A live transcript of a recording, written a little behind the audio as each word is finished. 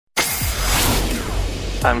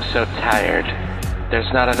I'm so tired.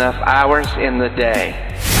 There's not enough hours in the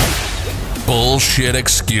day. Bullshit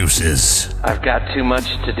excuses. I've got too much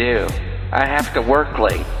to do. I have to work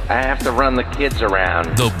late. I have to run the kids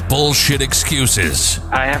around. The bullshit excuses.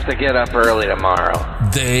 I have to get up early tomorrow.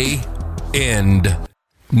 They end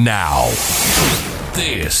now.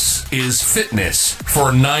 This is fitness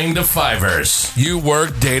for 9-to-5ers. You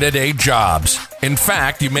work day-to-day jobs. In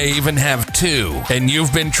fact, you may even have two, and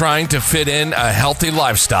you've been trying to fit in a healthy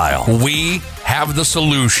lifestyle. We have the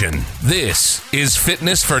solution. This is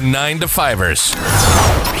fitness for 9-to-5ers.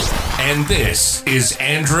 And this is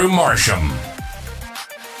Andrew Marsham.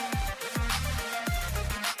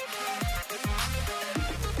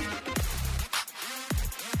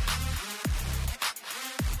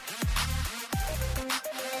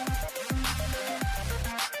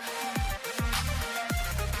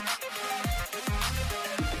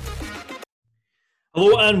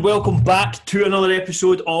 Hello and welcome back to another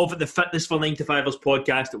episode of the Fitness for 9-to-5ers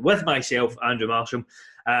podcast with myself, Andrew Marsham.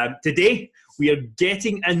 Today we are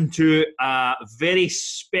getting into a very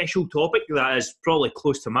special topic that is probably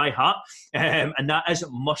close to my heart, and that is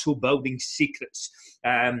muscle building secrets.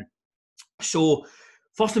 So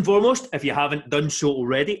first and foremost, if you haven't done so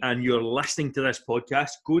already and you're listening to this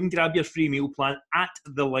podcast, go and grab your free meal plan at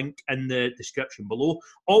the link in the description below.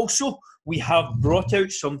 Also, we have brought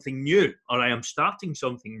out something new, or I am starting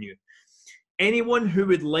something new. Anyone who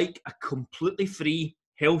would like a completely free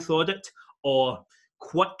health audit or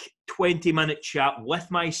quick 20-minute chat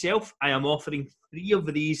with myself, I am offering 3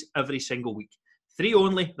 of these every single week. 3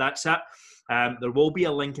 only, that's it. There will be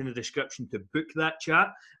a link in the description to book that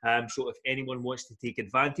chat. So if anyone wants to take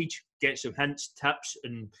advantage, get some hints, tips,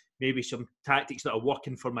 and maybe some tactics that are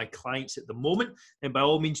working for my clients at the moment, then by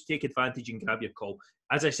all means take advantage and grab your call.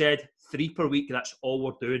 As I said, 3 per week, that's all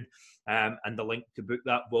we're doing. And the link to book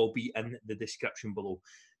that will be in the description below.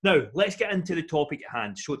 Now, let's get into the topic at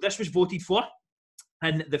hand. So this was voted for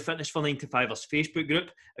in the Fitness for 9-to-5ers Facebook group.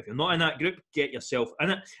 If you're not in that group, get yourself in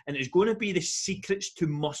it. And it's going to be the secrets to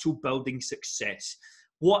muscle building success.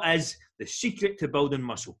 What is the secret to building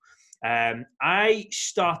muscle? I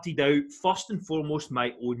started out, first and foremost,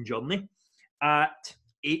 my own journey at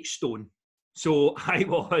 8 stone. So I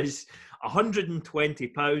was 120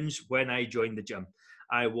 pounds when I joined the gym.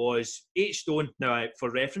 I was 8 stone. Now, for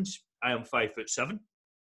reference, I am 5'7".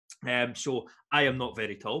 So I am not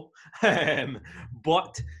very tall,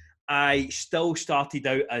 but I still started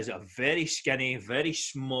out as a very skinny, very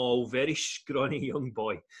small, very scrawny young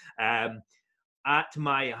boy. At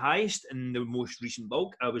my highest in the most recent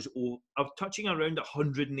bulk, I was touching around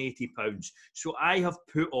 180 pounds. So I have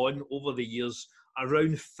put on over the years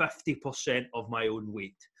around 50% of my own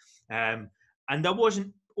weight. And I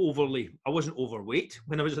wasn't overweight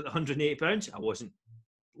when I was at 180 pounds. I wasn't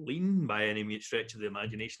lean by any stretch of the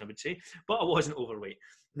imagination, I would say, but I wasn't overweight.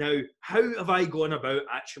 Now, how have I gone about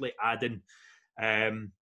actually adding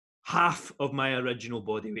half of my original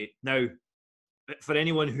body weight? Now, for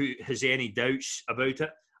anyone who has any doubts about it,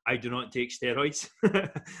 I do not take steroids.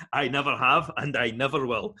 I never have, and I never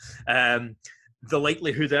will. The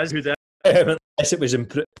likelihood is, unless it was in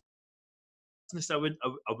I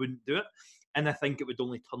wouldn't do it. And I think it would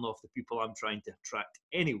only turn off the people I'm trying to attract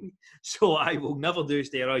anyway. So I will never do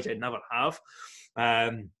steroids. I never have.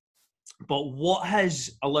 But what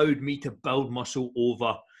has allowed me to build muscle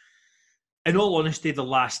over, in all honesty, the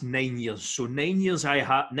last 9 years. So 9 years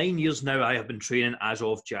now I have been training as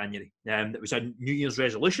of January. It was a New Year's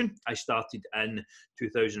resolution. I started in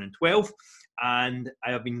 2012 and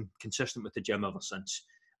I have been consistent with the gym ever since.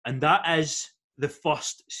 And that is the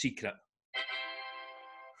first secret.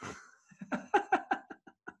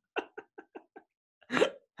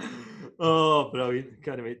 Oh, brilliant.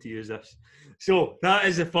 Can't wait to use this. So that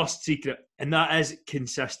is the first secret, and that is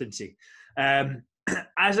consistency.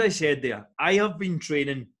 As I said there, I have been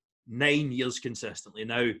training 9 years consistently.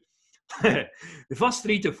 Now, the first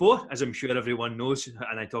 3 to 4, as I'm sure everyone knows,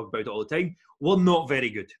 and I talk about it all the time, were not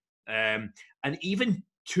very good. And even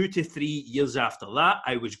 2 to 3 years after that,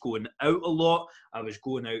 I was going out a lot. I was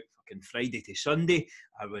going out fucking Friday to Sunday.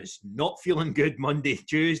 I was not feeling good Monday,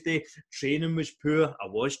 Tuesday. Training was poor. I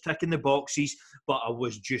was ticking the boxes, but I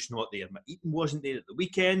was just not there. My eating wasn't there at the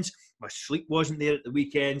weekends. My sleep wasn't there at the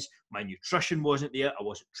weekends. My nutrition wasn't there. I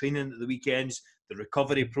wasn't training at the weekends. The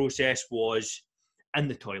recovery process was in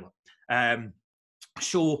the toilet.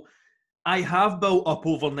 So I have built up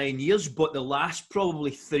over 9 years, but the last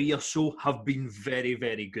probably 3 or so have been very,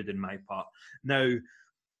 very good in my part. Now,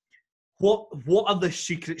 what are the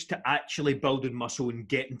secrets to actually building muscle and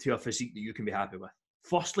getting to a physique that you can be happy with?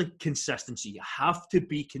 Firstly, consistency. You have to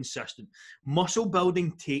be consistent. Muscle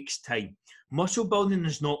building takes time. Muscle building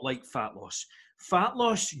is not like fat loss. Fat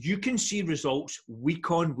loss, you can see results week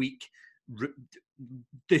on week.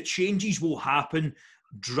 The changes will happen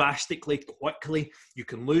drastically, quickly. You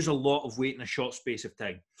can lose a lot of weight in a short space of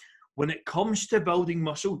time. When it comes to building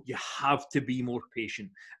muscle, you have to be more patient.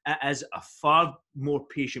 It is a far more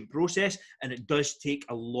patient process, and it does take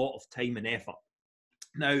a lot of time and effort.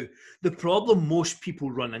 Now, the problem most people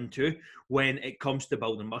run into when it comes to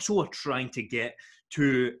building muscle or trying to get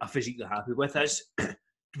to a physique they're happy with is,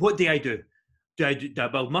 what do I do? Do I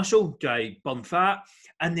build muscle? Do I burn fat?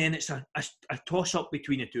 And then it's a toss-up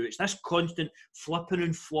between the two. It's this constant flipping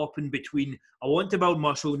and flopping between, I want to build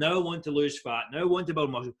muscle, now I want to lose fat, now I want to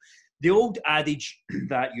build muscle. The old adage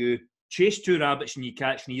that you chase two rabbits and you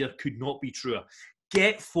catch neither could not be truer.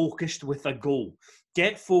 Get focused with a goal.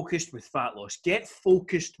 Get focused with fat loss. Get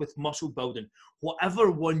focused with muscle building. Whatever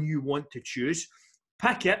one you want to choose,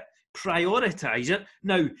 pick it, prioritize it.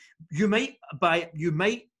 Now, you might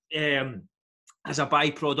as a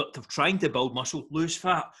byproduct of trying to build muscle, lose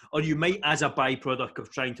fat, or you might, as a byproduct of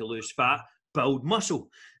trying to lose fat, build muscle.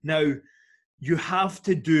 Now, you have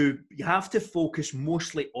to focus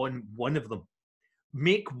mostly on one of them.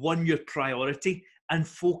 Make one your priority and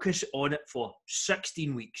focus on it for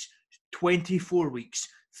 16 weeks, 24 weeks,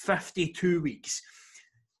 52 weeks.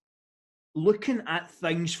 Looking at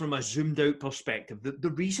things from a zoomed out perspective,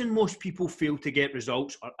 the reason most people fail to get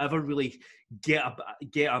results or ever really get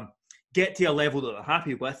to a level that they're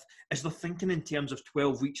happy with is they're thinking in terms of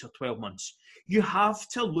 12 weeks or 12 months. You have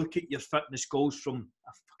to look at your fitness goals from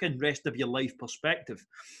a fucking rest of your life perspective.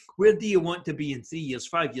 Where do you want to be in 3 years,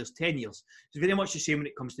 5 years, 10 years? It's very much the same when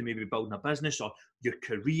it comes to maybe building a business or your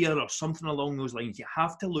career or something along those lines. You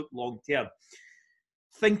have to look long term.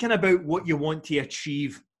 Thinking about what you want to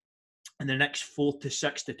achieve in the next 4 to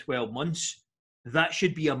 6 to 12 months, that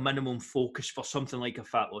should be a minimum focus for something like a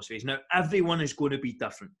fat loss phase. Now, everyone is going to be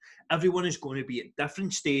different. Everyone is going to be at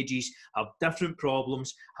different stages, have different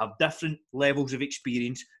problems, have different levels of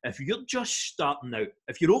experience. If you're just starting out,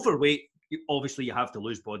 if you're overweight, obviously you have to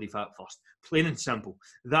lose body fat first. Plain and simple.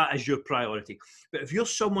 That is your priority. But if you're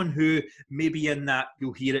someone who maybe in that,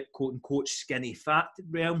 you'll hear it, quote unquote, skinny fat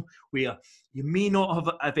realm, where you may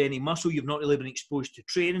not have any muscle, you've not really been exposed to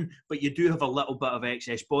training, but you do have a little bit of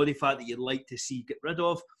excess body fat that you'd like to see get rid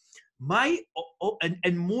of.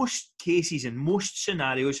 In most cases, in most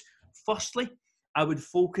scenarios, firstly, I would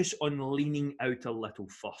focus on leaning out a little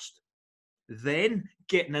first. Then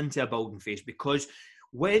getting into a building phase, because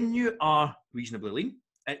when you are reasonably lean,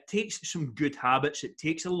 it takes some good habits. It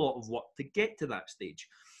takes a lot of work to get to that stage.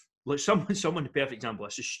 Like someone, the perfect example,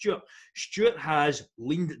 this is Stuart. Stuart has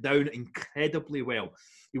leaned it down incredibly well.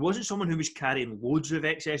 He wasn't someone who was carrying loads of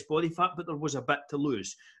excess body fat, but there was a bit to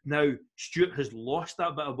lose. Now, Stuart has lost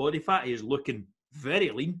that bit of body fat. He is looking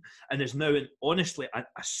very lean and is now in, honestly, a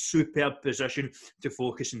superb position to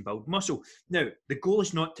focus and build muscle. Now, the goal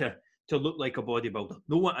is not to look like a bodybuilder.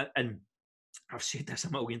 No one, and I've said this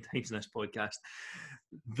a million times in this podcast,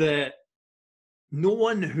 no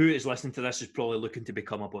one who is listening to this is probably looking to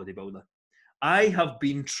become a bodybuilder. I have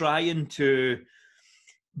been trying to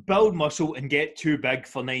build muscle and get too big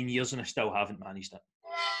for 9 years and I still haven't managed it.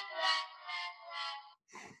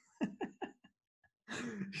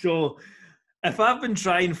 So if I've been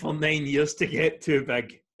trying for 9 years to get too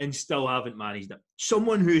big and still haven't managed it,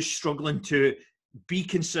 someone who's struggling to be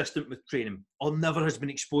consistent with training or never has been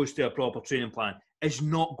exposed to a proper training plan is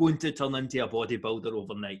not going to turn into a bodybuilder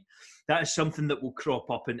overnight. That is something that will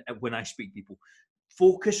crop up when I speak to people.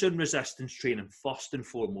 Focus on resistance training first and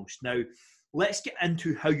foremost. Now, let's get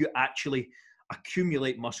into how you actually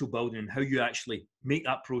accumulate muscle building and how you actually make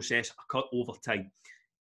that process occur over time.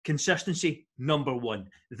 Consistency, number one.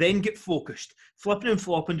 Then get focused. Flipping and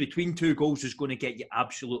flopping between two goals is going to get you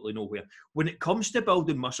absolutely nowhere. When it comes to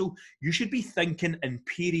building muscle, you should be thinking in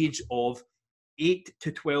periods of 8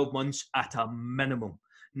 to 12 months at a minimum.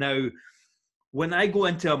 Now, when I go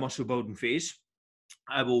into a muscle building phase,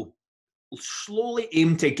 I will slowly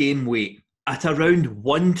aim to gain weight at around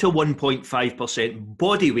 1 to 1.5%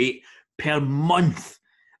 body weight per month.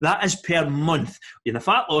 That is per month. In the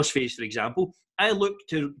fat loss phase, for example, I look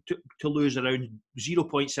to lose around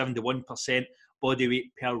 0.7 to 1% body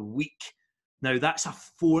weight per week. Now, that's a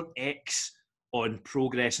 4x on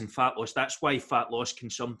progress in fat loss. That's why fat loss can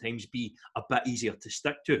sometimes be a bit easier to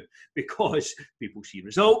stick to, because people see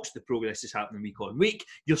results, the progress is happening week on week,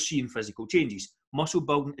 you're seeing physical changes. Muscle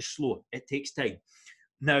building is slow. It takes time.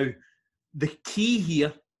 Now, the key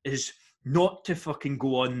here is not to fucking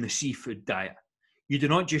go on the seafood diet. You do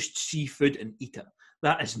not just seafood and eat it.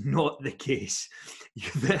 That is not the case.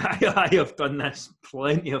 I have done this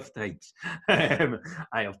plenty of times. I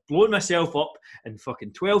have blown myself up in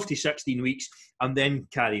fucking 12 to 16 weeks and then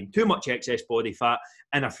carrying too much excess body fat,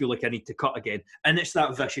 and I feel like I need to cut again. And it's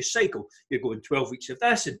that vicious cycle. You're going 12 weeks of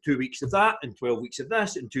this and 2 weeks of that and 12 weeks of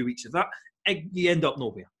this and 2 weeks of that. And you end up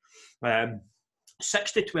nowhere.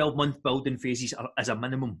 6 to 12 month building phases as a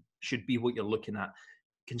minimum should be what you're looking at.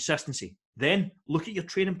 Consistency. Then look at your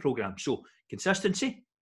training program. So consistency,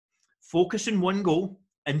 focus on one goal,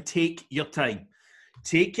 and take your time.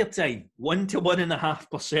 Take your time. 1 to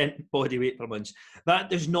 1.5% body weight per month. That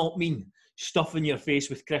does not mean stuffing your face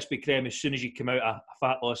with Krispy Kreme as soon as you come out of a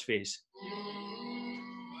fat loss phase.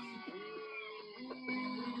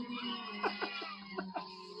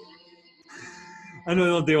 I know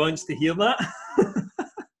nobody wants to hear that.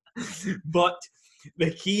 But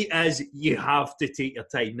the key is you have to take your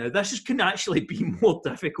time. Now, this can actually be more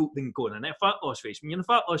difficult than going in a fat loss phase. When you're in a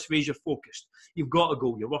fat loss phase, you're focused. You've got a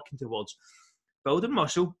goal. You're working towards building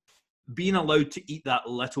muscle. Being allowed to eat that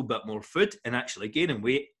little bit more food and actually gaining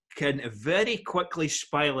weight can very quickly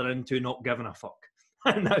spiral into not giving a fuck.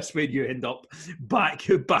 And that's where you end up back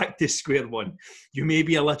to square one. You may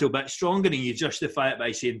be a little bit stronger and you justify it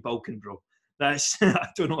by saying bulking, bro. I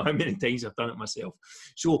don't know how many times I've done it myself.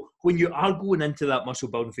 So when you are going into that muscle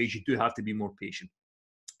building phase, you do have to be more patient.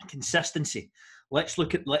 Consistency. Let's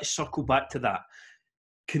circle back to that.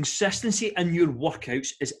 Consistency in your workouts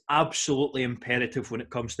is absolutely imperative when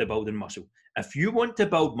it comes to building muscle. If you want to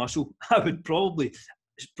build muscle, I would probably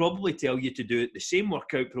tell you to do the same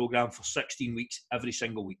workout program for 16 weeks every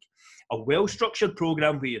single week. A well-structured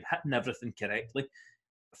program where you're hitting everything correctly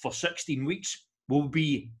for 16 weeks will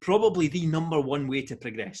be probably the number one way to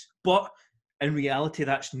progress. But in reality,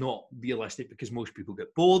 that's not realistic because most people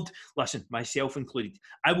get bored. Listen, myself included,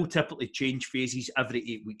 I will typically change phases every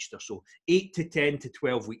 8 weeks or so. 8 to 10 to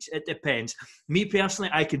 12 weeks. It depends. Me personally,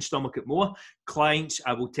 I can stomach it more. Clients,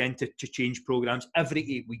 I will tend to change programs every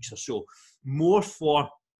 8 weeks or so. More for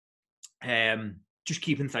just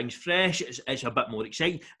keeping things fresh. It's a bit more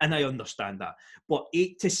exciting, and I understand that. But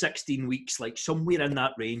 8 to 16 weeks, like somewhere in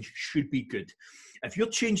that range, should be good. If you're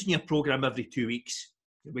changing your program every 2 weeks,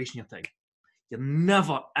 you're wasting your time. You're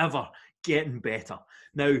never, ever getting better.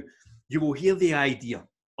 Now, you will hear the idea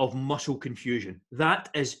of muscle confusion. That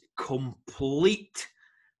is complete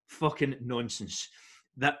fucking nonsense.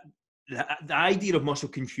 The idea of muscle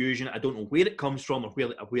confusion, I don't know where it comes from or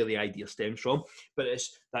where the idea stems from, but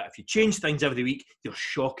it's that if you change things every week, you're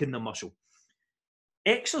shocking the muscle.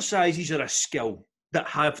 Exercises are a skill that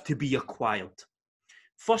have to be acquired.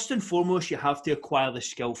 First and foremost, you have to acquire the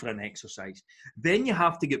skill for an exercise. Then you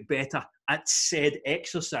have to get better at said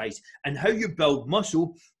exercise. And how you build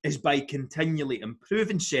muscle is by continually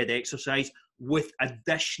improving said exercise with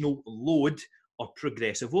additional load or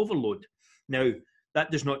progressive overload. Now,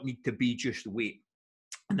 that does not need to be just weight.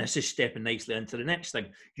 And this is stepping nicely into the next thing.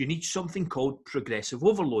 You need something called progressive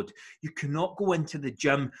overload. You cannot go into the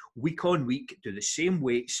gym week on week, do the same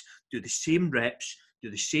weights, do the same reps,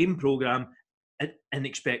 do the same program, and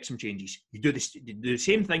expect some changes. You do the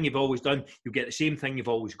same thing you've always done, you get the same thing you've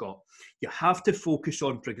always got. You have to focus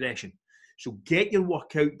on progression. So get your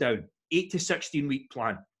workout down, 8 to 16 week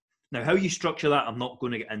plan. Now, how you structure that, I'm not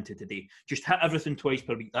going to get into today. Just hit everything twice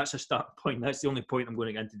per week. That's a start point. That's the only point I'm going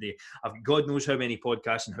to get into today. I've God knows how many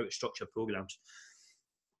podcasts and how to structure programs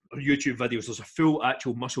or YouTube videos. There's a full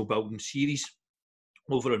actual muscle building series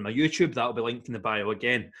over on my YouTube. That'll be linked in the bio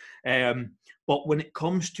again. But when it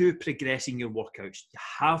comes to progressing your workouts, you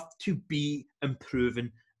have to be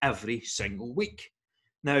improving every single week.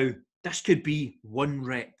 Now, this could be 1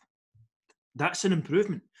 rep. That's an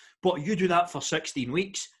improvement. But you do that for 16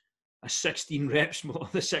 weeks, the 16 reps more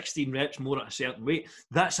at a certain weight,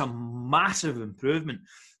 that's a massive improvement.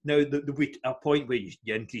 Now, a point where you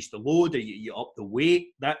increase the load or you up the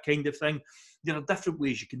weight, that kind of thing, there are different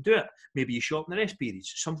ways you can do it. Maybe you shorten the rest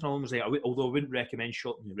periods, something along those lines, although I wouldn't recommend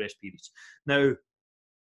shortening the rest periods. Now,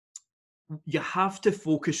 you have to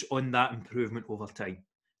focus on that improvement over time.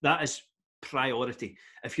 That is priority.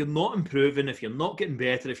 If you're not improving, if you're not getting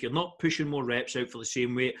better, if you're not pushing more reps out for the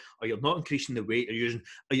same weight, or you're not increasing the weight you're using,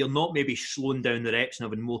 or you're not maybe slowing down the reps and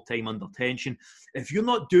having more time under tension, if you're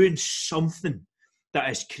not doing something that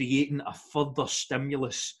is creating a further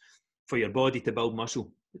stimulus for your body to build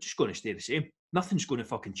muscle, it's just going to stay the same. Nothing's going to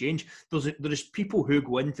fucking change. There's people who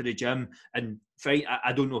go into the gym and fight.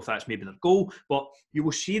 I don't know if that's maybe their goal, but you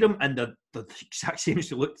will see them and they're the exact same as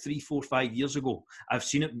they looked 3, 4, 5 years ago. I've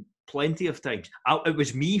seen it plenty of times. It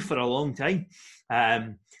was me for a long time.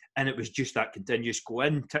 And it was just that continuous go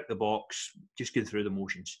in, tick the box, just going through the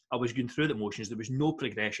motions. I was going through the motions. There was no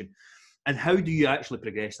progression. And how do you actually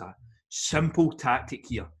progress that? Simple tactic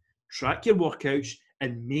here. Track your workouts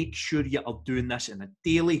and make sure you are doing this on a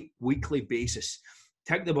daily, weekly basis.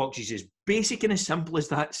 Tick the boxes. As basic and as simple as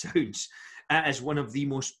that sounds, it is one of the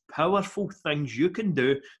most powerful things you can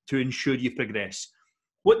do to ensure you progress.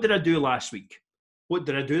 What did I do last week? What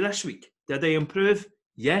did I do this week? Did I improve?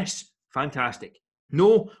 Yes. Fantastic.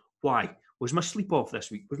 No. Why? Was my sleep off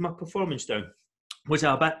this week? Was my performance down? Was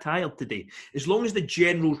I a bit tired today? As long as the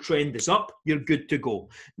general trend is up, you're good to go.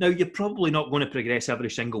 Now, you're probably not going to progress every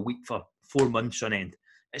single week for 4 months on end.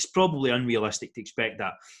 It's probably unrealistic to expect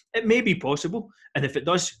that. It may be possible, and if it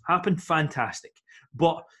does happen, fantastic.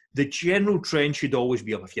 But the general trend should always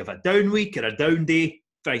be up. If you have a down week or a down day,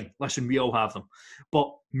 fine. Listen, we all have them.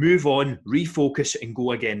 But move on, refocus, and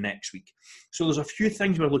go again next week. So there's a few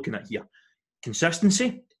things we're looking at here.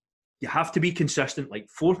 Consistency. You have to be consistent, like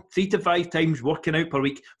 3 to 5 times working out per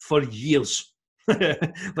week for years.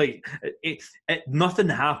 Nothing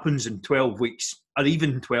happens in 12 weeks or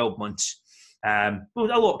even 12 months. Well,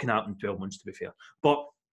 a lot can happen in 12 months, to be fair. But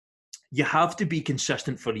you have to be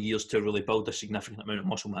consistent for years to really build a significant amount of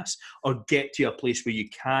muscle mass or get to a place where you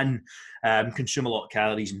can consume a lot of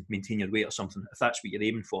calories and maintain your weight or something, if that's what you're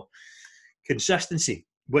aiming for. Consistency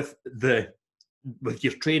with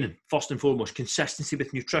your training, first and foremost. Consistency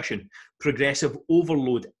with nutrition, progressive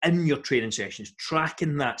overload in your training sessions,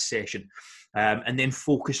 tracking that session, and then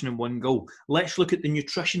focusing on one goal. Let's look at the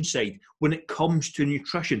nutrition side. When it comes to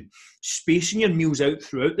nutrition, spacing your meals out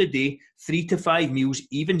throughout the day, 3 to 5 meals,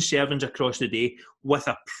 even servings across the day, with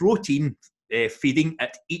a protein feeding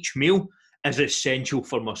at each meal is essential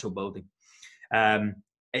for muscle building.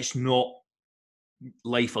 It's not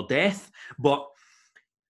life or death, but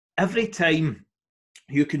every time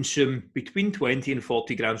you consume between 20 and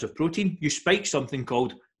 40 grams of protein, you spike something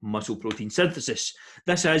called muscle protein synthesis.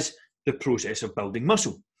 This is the process of building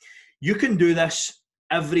muscle. You can do this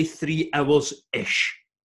every 3 hours-ish.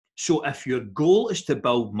 So if your goal is to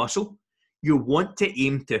build muscle, you want to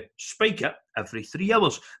aim to spike it every 3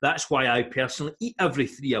 hours. That's why I personally eat every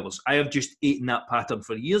 3 hours. I have just eaten that pattern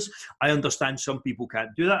for years. I understand some people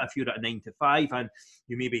can't do that. If you're at a 9 to 5 and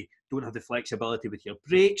you maybe don't have the flexibility with your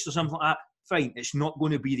breaks or something like that, fine, it's not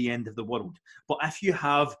going to be the end of the world. But if you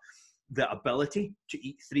have the ability to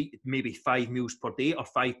eat 3, maybe 5 meals per day or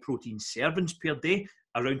 5 protein servings per day,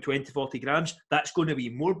 around 20 to 40 grams, that's going to be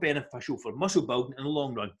more beneficial for muscle building in the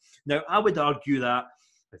long run. Now, I would argue that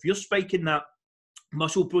if you're spiking that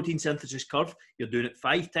muscle protein synthesis curve, you're doing it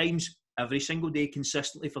 5 times every single day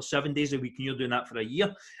consistently for 7 days a week, and you're doing that for a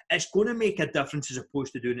year, it's going to make a difference as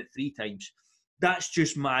opposed to doing it 3 times. That's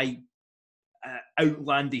just my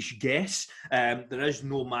outlandish guess. There is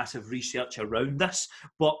no massive research around this,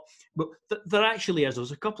 but there actually is.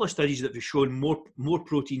 There's a couple of studies that have shown more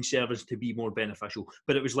protein servings to be more beneficial,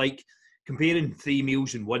 but it was like comparing 3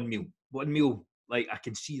 meals and 1 meal. 1 meal, like, I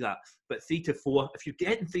can see that, but 3 to 4, if you're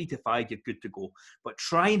getting 3 to 5, you're good to go. But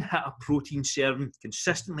try and hit a protein serving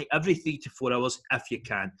consistently every 3 to 4 hours if you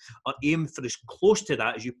can, or aim for as close to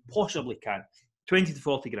that as you possibly can, 20 to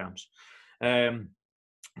 40 grams.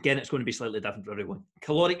 Again, it's going to be slightly different for everyone.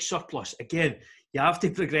 Caloric surplus. Again, you have to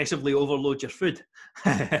progressively overload your food.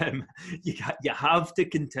 You have to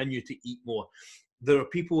continue to eat more. There are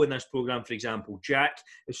people in this program, for example, Jack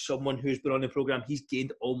is someone who's been on the program. He's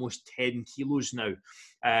gained almost 10 kilos now.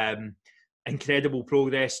 Incredible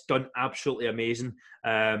progress, done absolutely amazing.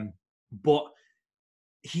 But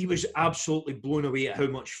he was absolutely blown away at how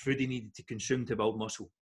much food he needed to consume to build muscle.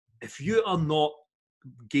 If you are not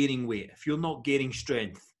gaining weight, if you're not gaining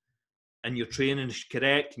strength, and your training is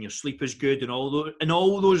correct, and your sleep is good, and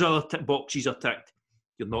all those other boxes are ticked,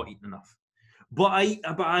 you're not eating enough. But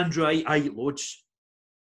Andrew, I eat loads,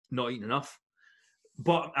 not eating enough.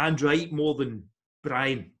 But Andrew, I eat more than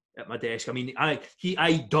Brian at my desk. I mean,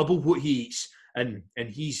 I double what he eats, and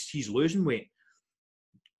he's losing weight.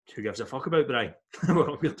 Who gives a fuck about Brian?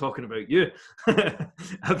 We're talking about you.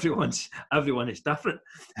 Everyone is different.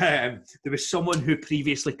 There was someone who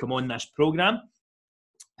previously come on this program.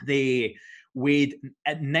 They weighed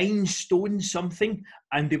at 9 stone something,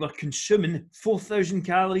 and they were consuming 4,000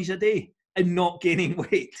 calories a day and not gaining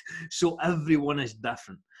weight. So everyone is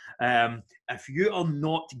different. If you are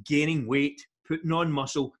not gaining weight, putting on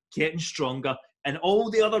muscle, getting stronger, and all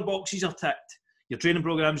the other boxes are ticked, your training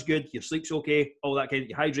program's good, your sleep's okay, all that kind of,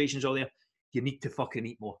 your hydration's all there, you need to fucking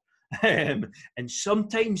eat more. And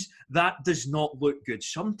sometimes that does not look good.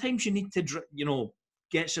 Sometimes you need to,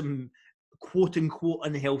 get some quote-unquote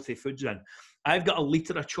unhealthy foods in. I've got a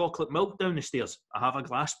litre of chocolate milk down the stairs. I have a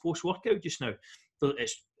glass post-workout just now.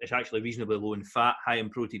 It's actually reasonably low in fat, high in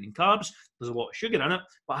protein and carbs. There's a lot of sugar in it,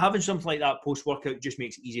 but having something like that post-workout just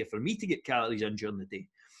makes it easier for me to get calories in during the day.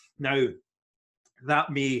 Now,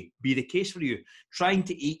 that may be the case for you. Trying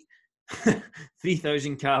to eat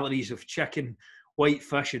 3,000 calories of chicken, white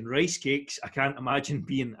fish and rice cakes, I can't imagine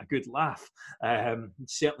being a good laugh.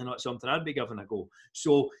 Certainly not something I'd be giving a go.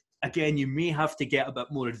 So again, you may have to get a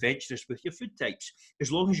bit more adventurous with your food types.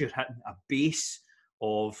 As long as you're hitting a base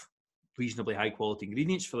of reasonably high quality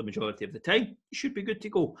ingredients for the majority of the time, you should be good to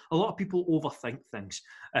go. A lot of people overthink things.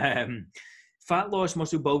 Fat loss,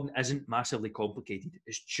 muscle building isn't massively complicated.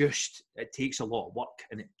 It's just, it takes a lot of work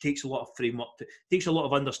and it takes a lot of framework. It takes a lot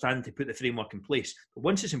of understanding to put the framework in place. But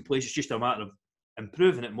once it's in place, it's just a matter of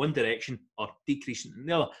improving it in one direction or decreasing it in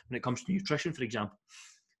the other. When it comes to nutrition, for example,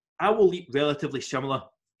 I will eat relatively similar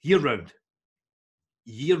year round.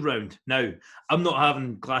 Now, I'm not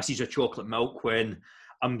having glasses of chocolate milk when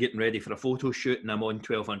I'm getting ready for a photo shoot and I'm on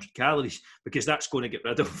 1,200 calories, because that's going to get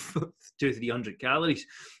rid of 200-300 calories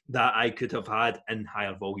that I could have had in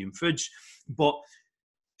higher volume foods. But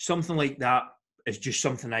something like that is just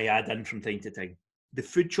something I add in from time to time. The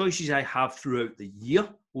food choices I have throughout the year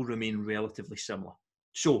will remain relatively similar.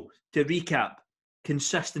 So to recap,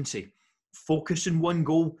 consistency. Focus on one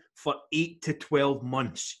goal for 8 to 12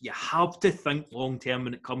 months. You have to think long term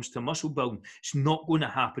when it comes to muscle building. It's not going to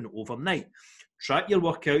happen overnight. Track your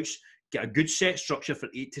workouts, get a good set structure for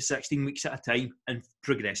 8 to 16 weeks at a time, and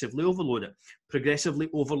progressively overload it. Progressively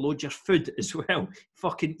overload your food as well.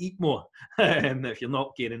 Fucking eat more if you're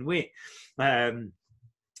not gaining weight.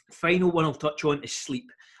 Final one I'll touch on is sleep.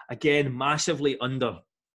 Again, massively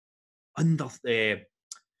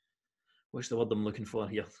what's the word I'm looking for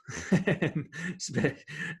here?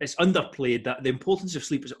 It's underplayed. That the importance of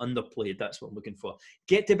sleep is underplayed. That's what I'm looking for.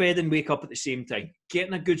 Get to bed and wake up at the same time.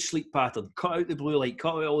 Getting a good sleep pattern. Cut out the blue light.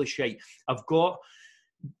 Cut out all the shite. I've got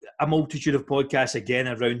a multitude of podcasts again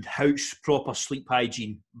around house proper sleep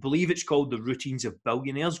hygiene. I believe it's called The Routines of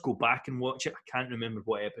Billionaires. Go back and watch it. I can't remember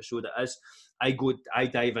what episode it is. I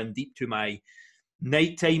dive in deep to my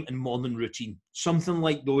nighttime and morning routine. Something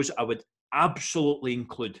like those I would absolutely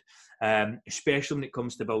include, especially when it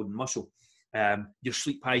comes to building muscle. Your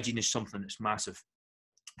sleep hygiene is something that's massive.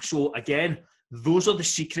 So again, those are the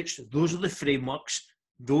secrets, those are the frameworks,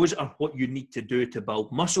 those are what you need to do to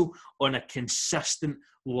build muscle on a consistent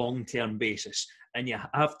long-term basis. And you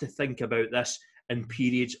have to think about this in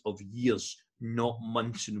periods of years, not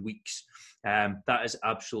months and weeks. That is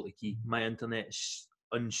absolutely key. My internet is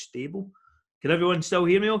unstable. Can everyone still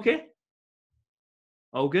hear me okay?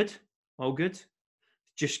 All good? All good?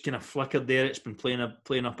 Just kind of flickered there. It's been playing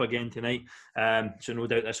up again tonight. So no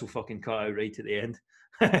doubt this will fucking cut out right at the end.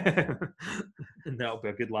 And that'll be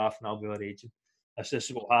a good laugh and I'll be raging. This is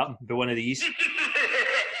what happened. Be one of these.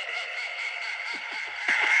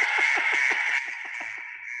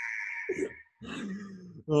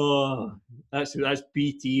 Oh, that's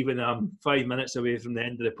BT when I'm 5 minutes away from the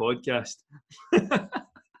end of the podcast.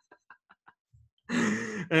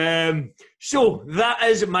 So that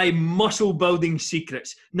is my muscle building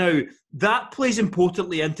secrets. Now, that plays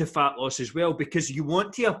importantly into fat loss as well, because you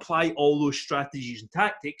want to apply all those strategies and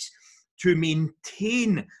tactics to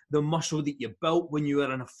maintain the muscle that you built when you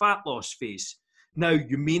are in a fat loss phase. Now,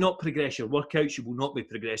 you may not progress your workouts, you will not be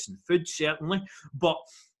progressing food, certainly, but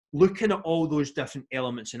looking at all those different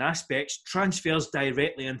elements and aspects transfers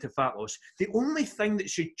directly into fat loss. The only thing that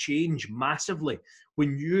should change massively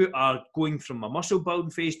when you are going from a muscle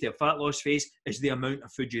building phase to a fat loss phase is the amount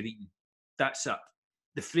of food you're eating. That's it.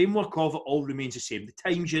 The framework of it all remains the same. The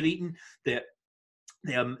times you're eating, the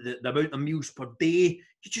amount of meals per day,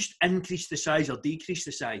 you just increase the size or decrease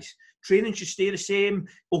the size. Training should stay the same.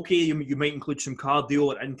 Okay, you might include some cardio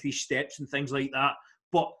or increased steps and things like that,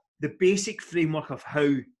 but the basic framework of how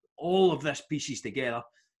all of this pieces together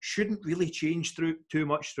shouldn't really change too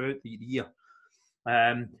much throughout the year.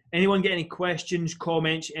 Anyone get any questions,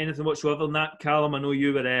 comments, anything whatsoever on that? Callum, I know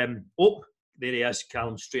you were... there he is,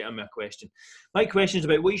 Callum, straight on my question. My question is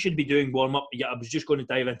about what you should be doing warm-up. Yeah, I was just going to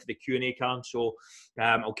dive into the Q&A, Callum, so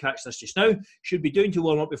I'll catch this just now. Should be doing to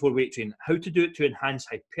warm up before weight training. How to do it to enhance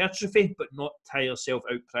hypertrophy, but not tire yourself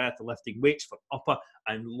out prior to lifting weights for upper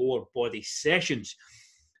and lower body sessions.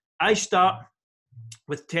 I start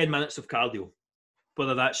with 10 minutes of cardio,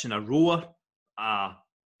 whether that's in a rower, a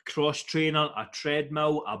cross trainer, a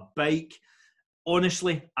treadmill, a bike.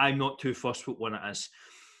 Honestly, I'm not too fussed with what it is.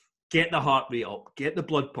 Get the heart rate up, get the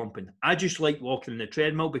blood pumping. I just like walking on the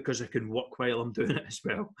treadmill because I can work while I'm doing it as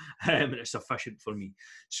well. And it's efficient for me.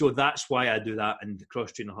 So that's why I do that, and the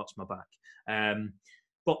cross trainer hurts my back.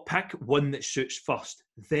 But pick one that suits first.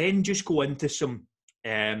 Then just go into some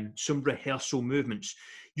some rehearsal movements.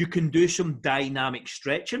 You can do some dynamic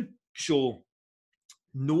stretching. So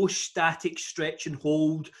no static stretch and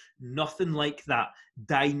hold, nothing like that.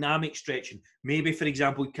 Dynamic stretching. Maybe, for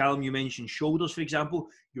example, Callum, you mentioned shoulders, for example.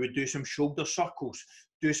 You would do some shoulder circles.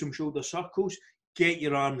 Do some shoulder circles. Get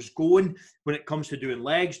your arms going. When it comes to doing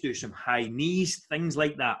legs, do some high knees, things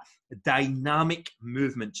like that. Dynamic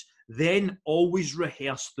movements. Then always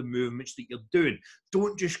rehearse the movements that you're doing.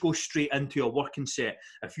 Don't just go straight into a working set.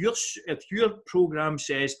 If your program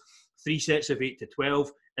says 3 sets of 8 to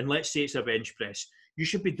 12, and let's say it's a bench press, you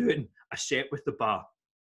should be doing a set with the bar.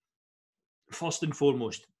 First and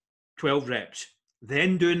foremost, 12 reps.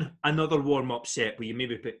 Then doing another warm-up set where you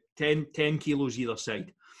maybe put 10 kilos either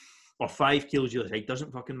side or 5 kilos either side.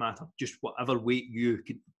 Doesn't fucking matter. Just whatever weight you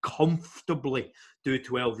can comfortably do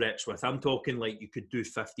 12 reps with. I'm talking like you could do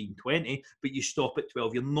 15, 20, but you stop at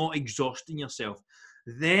 12. You're not exhausting yourself.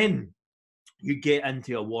 Then you get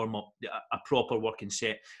into a warm-up, a proper working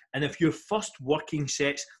set. And if your first working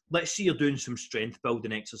sets, let's say you're doing some strength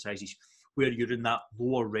building exercises where you're in that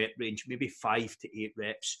lower rep range, maybe 5 to 8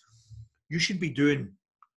 reps, you should be doing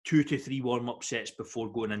 2 to 3 warm-up sets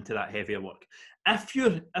before going into that heavier work. If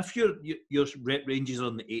your rep ranges are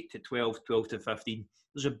on the 8 to 12, 12 to 15,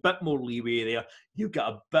 there's a bit more leeway there. You've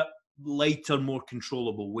got a bit lighter, more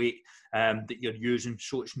controllable weight that you're using,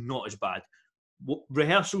 so it's not as bad.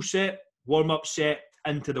 Rehearsal set, warm-up set,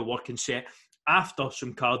 into the working set. After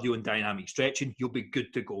some cardio and dynamic stretching, you'll be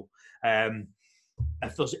good to go.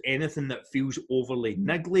 If there's anything that feels overly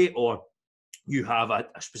niggly, or you have a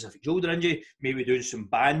specific shoulder injury, maybe doing some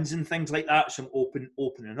bands and things like that, some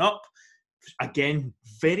opening up. Again,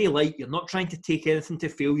 very light. You're not trying to take anything to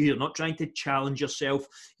failure. You're not trying to challenge yourself.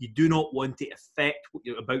 You do not want to affect what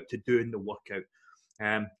you're about to do in the workout.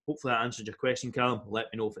 Hopefully that answered your question, Callum. Let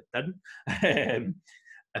me know if it didn't.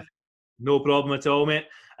 No problem at all, mate.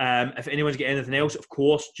 If anyone's got anything else, of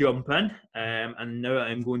course, jump in. And now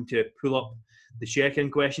I'm going to pull up the check-in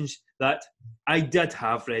questions that I did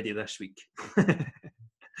have ready this week.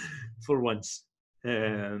 For once.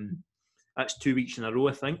 That's 2 weeks in a row,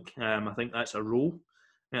 I think. I think that's a roll.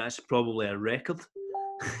 That's probably a record.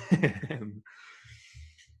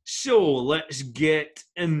 So let's get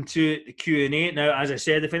into the Q&A. Now, as I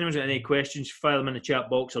said, if anyone's got any questions, file them in the chat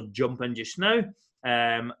box or jump in just now.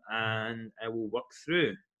 And I will work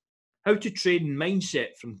through. How to train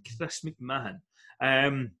mindset from Chris McMahon.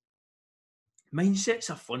 Mindset's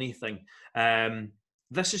a funny thing.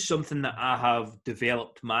 This is something that I have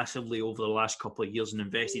developed massively over the last couple of years and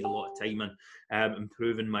invested a lot of time in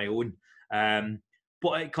improving my own.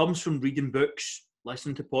 But it comes from reading books,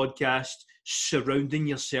 listening to podcasts, surrounding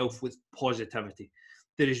yourself with positivity.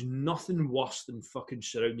 There is nothing worse than fucking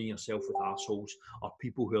surrounding yourself with assholes or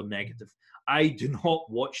people who are negative. I do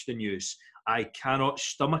not watch the news. I cannot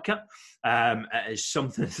stomach it. It is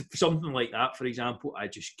something like that, for example. I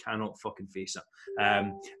just cannot fucking face it.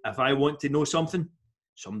 If I want to know something,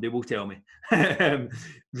 somebody will tell me.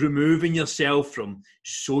 Removing yourself from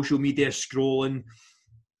social media scrolling,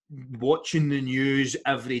 watching the news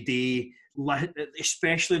every day,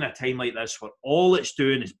 especially in a time like this where all it's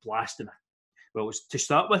doing is blasting it. Well, to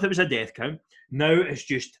start with, it was a death count. Now it's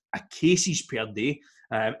just a cases per day.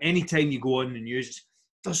 Anytime you go on the news,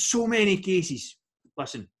 there's so many cases.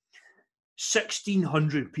 Listen,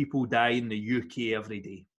 1,600 people die in the UK every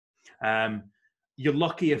day. You're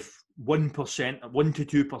lucky if 1% to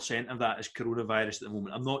 2% of that is coronavirus at the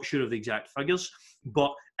moment. I'm not sure of the exact figures,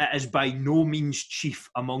 but it is by no means chief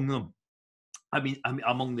among them. I mean,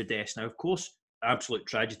 among the deaths. Now, of course, absolute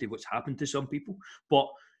tragedy what's happened to some people, but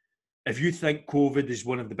if you think COVID is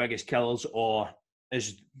one of the biggest killers or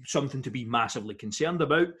is something to be massively concerned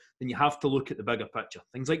about, then you have to look at the bigger picture.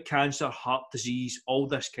 Things like cancer, heart disease, all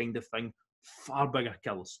this kind of thing, far bigger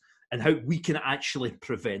killers, and how we can actually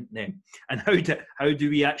prevent them. And how do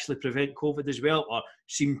we actually prevent COVID as well, or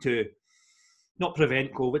seem to not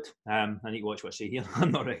prevent COVID? I need to watch what I say here.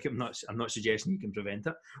 I'm not suggesting you can prevent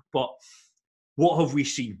it, but what have we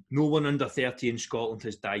seen? No one under 30 in Scotland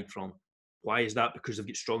has died from it. Why is that? Because they've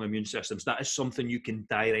got strong immune systems. That is something you can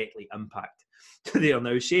directly impact. They are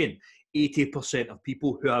now saying 80% of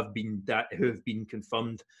people who have been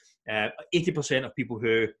confirmed, 80% of people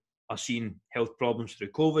who are seeing health problems through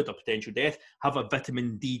COVID or potential death have a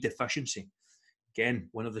vitamin D deficiency. Again,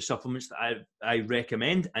 one of the supplements that I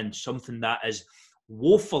recommend, and something that is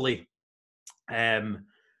woefully what's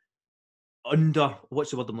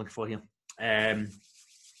the word I'm looking for here?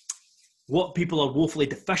 What people are woefully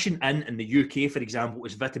deficient in the UK, for example,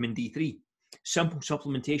 is vitamin D3. simple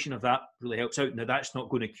supplementation of that really helps out. Now, that's not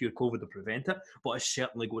going to cure COVID or prevent it, but it's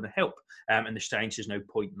certainly going to help. And the science is now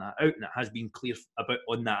pointing that out, and it has been clear about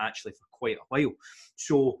on that actually for quite a while.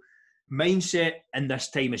 So mindset in this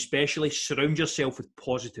time especially, surround yourself with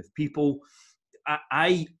positive people.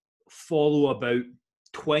 I follow about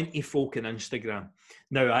 20 folk on Instagram.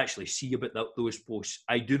 Now, I actually see about those posts.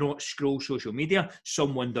 I do not scroll social media.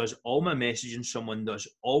 Someone does all my messaging. Someone does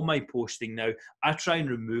all my posting now. I try and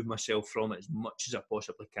remove myself from it as much as I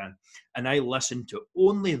possibly can. And I listen to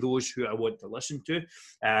only those who I want to listen to,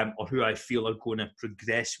 or who I feel are going to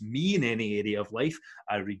progress me in any area of life.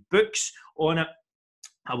 I read books on it.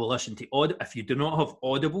 I will listen to Audible. If you do not have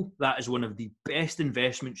Audible, that is one of the best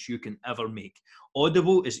investments you can ever make.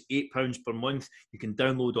 Audible is £8 per month. You can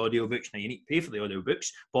download audiobooks. Now, you need to pay for the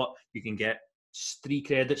audiobooks, but you can get 3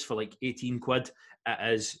 credits for like 18 quid.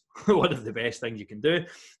 It is one of the best things you can do.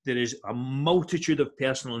 There is a multitude of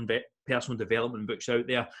personal development books out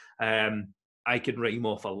there. I can write them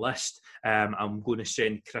off a list. I'm going to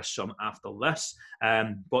send Chris some after this.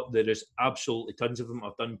 But there is absolutely tons of them.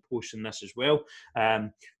 I've done posts on this as well.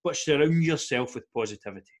 But surround yourself with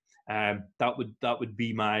positivity. That would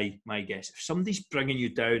be my guess. If somebody's bringing you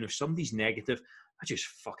down, if somebody's negative, I just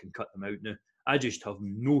fucking cut them out now. I just have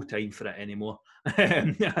no time for it anymore.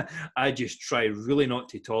 I just try really not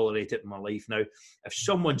to tolerate it in my life now. If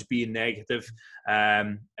someone's being negative,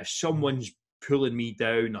 if someone's pulling me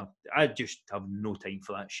down, I just have no time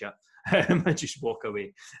for that shit. I just walk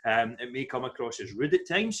away. It may come across as rude at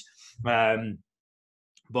times, but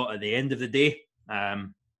at the end of the day,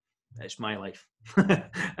 it's my life.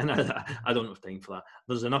 And I don't have time for that.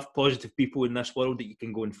 There's enough positive people in this world that you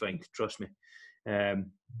can go and find, trust me. I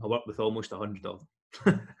work with almost 100 of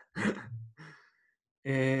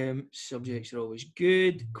them. Subjects are always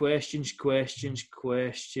good. Questions. Craig,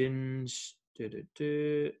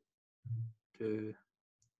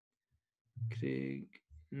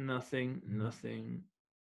 nothing.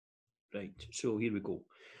 Right, so here we go.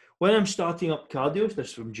 When I'm starting up cardio, this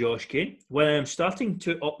is from Josh Kane. When I'm starting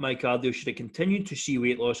to up my cardio, should I continue to see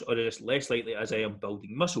weight loss, or is this less likely as I am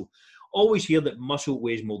building muscle? Always hear that muscle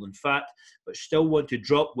weighs more than fat, but still want to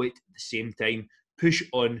drop weight at the same time. Push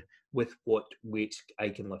on with what weights I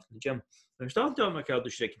can lift in the gym. When I'm starting to up my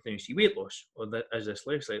cardio, should I continue to see weight loss, or is this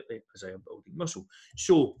less likely as I am building muscle?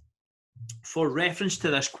 So, for reference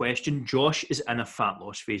to this question, Josh is in a fat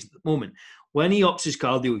loss phase at the moment. When he ups his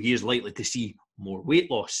cardio, he is likely to see more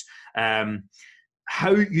weight loss.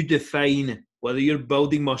 How you define whether you're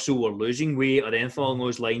building muscle or losing weight or anything along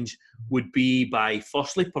those lines would be by,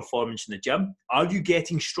 firstly, performance in the gym. Are you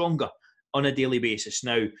getting stronger on a daily basis?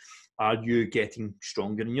 Now, are you getting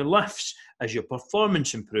stronger in your lifts? Is your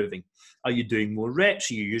performance improving? Are you doing more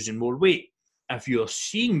reps? Are you using more weight? If you're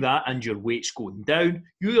seeing that and your weight's going down,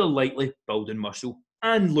 you are likely building muscle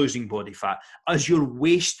and losing body fat. Is your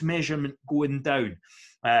waist measurement going down?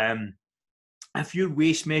 If your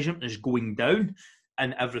waist measurement is going down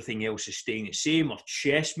and everything else is staying the same, or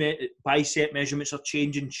bicep measurements are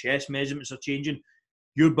changing, chest measurements are changing,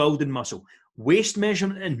 you're building muscle. Waist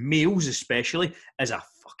measurement in males especially is a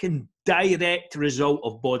fucking direct result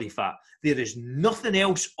of body fat. There is nothing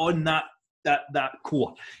else on that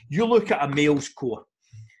core. You look at a male's core,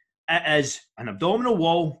 it is an abdominal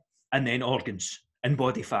wall and then organs and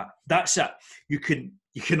body fat. That's it. You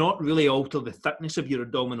cannot really alter the thickness of your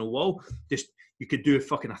abdominal wall. You could do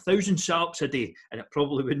fucking 1,000 sit-ups a day and it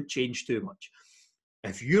probably wouldn't change too much.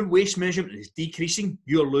 If your waist measurement is decreasing,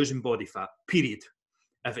 you're losing body fat, period.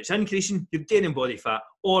 If it's increasing, you're gaining body fat,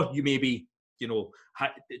 or you may be,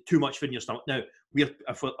 too much in your stomach. Now,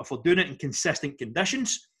 if we're doing it in consistent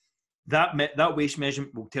conditions, that waist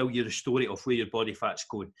measurement will tell you the story of where your body fat's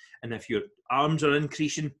going. And if your arms are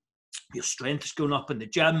increasing, your strength is going up in the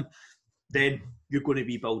gym, then you're going to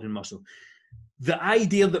be building muscle. The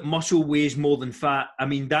idea that muscle weighs more than fat, I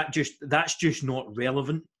mean, that's just not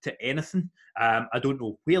relevant to anything. I don't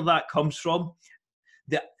know where that comes from.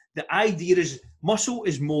 The idea is muscle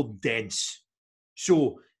is more dense.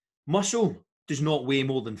 So muscle does not weigh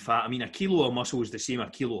more than fat. I mean, a kilo of muscle is the same as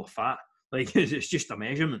a kilo of fat. Like, it's just a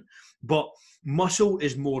measurement. But muscle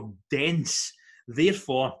is more dense.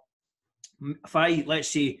 Therefore, if let's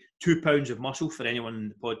say 2 pounds of muscle, for anyone in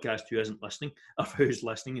the podcast who isn't listening, or who's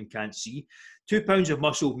listening and can't see, 2 pounds of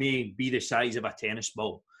muscle may be the size of a tennis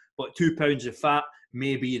ball, but 2 pounds of fat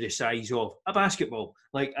may be the size of a basketball.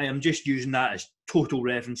 Like, I am just using that as total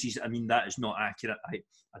references. I mean, that is not accurate.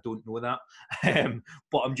 I don't know that.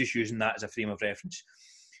 But I'm just using that as a frame of reference.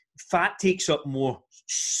 Fat takes up more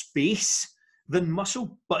space than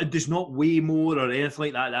muscle, but it does not weigh more or anything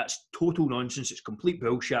like that. That's total nonsense. It's complete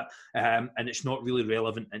bullshit, and it's not really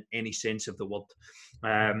relevant in any sense of the word.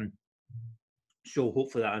 So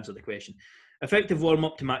hopefully that answered the question. Effective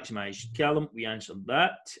warm-up to maximise. Callum, we answered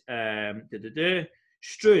that.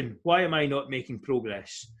 Struan, why am I not making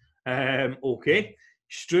progress? Okay.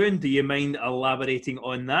 Struan, do you mind elaborating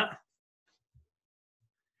on that?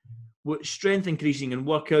 With strength increasing in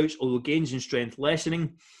workouts, although gains in strength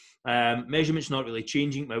lessening. Measurements not really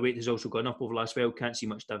changing. My weight has also gone up over the last while. Can't see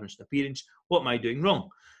much difference in appearance. What am I doing wrong?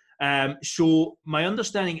 So my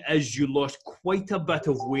understanding is you lost quite a bit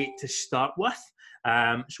of weight to start with.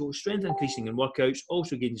 So strength increasing in workouts,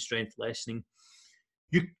 also gains in strength lessening.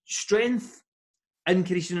 Your strength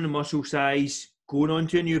increasing in the muscle size, going on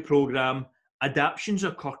to a new program, adaptations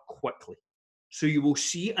occur quickly. So you will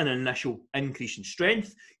see an initial increase in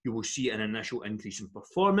strength, you will see an initial increase in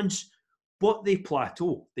performance, but they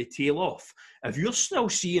plateau, they tail off. If you're still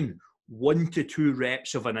seeing 1 to 2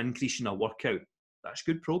 reps of an increase in a workout, that's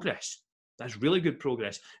good progress. That's really good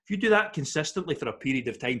progress. If you do that consistently for a period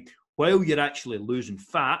of time while you're actually losing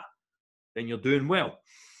fat, then you're doing well.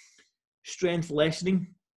 Strength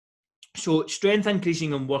lessening. So strength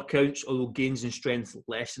increasing on workouts, although gains in strength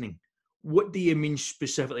lessening. What do you mean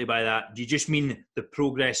specifically by that? Do you just mean the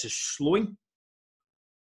progress is slowing?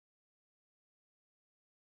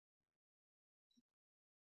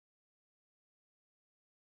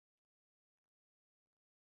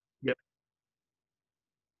 Yep.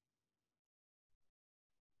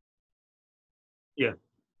 Yeah.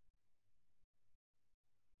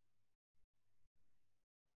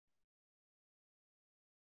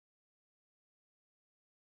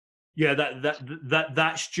 Yeah,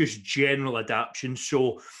 that's just general adaptation.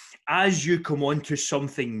 So as you come on to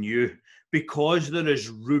something new, because there is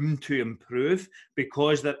room to improve,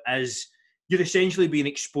 because there is, you're essentially being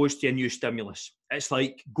exposed to a new stimulus. It's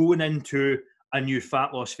like going into a new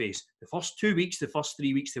fat loss phase. The first 2 weeks, the first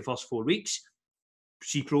 3 weeks, the first 4 weeks,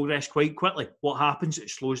 see progress quite quickly. What happens? It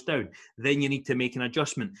slows down. Then you need to make an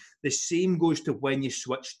adjustment. The same goes to when you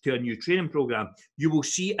switch to a new training program. You will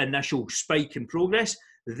see initial spike in progress,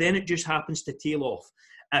 then it just happens to tail off.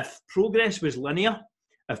 If progress was linear,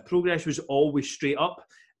 if progress was always straight up,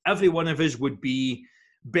 every one of us would be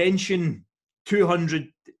benching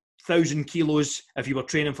 200,000 kilos if you were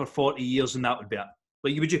training for 40 years, and that would be it.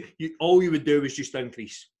 Like all you would do is just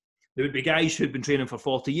increase. There would be guys who'd been training for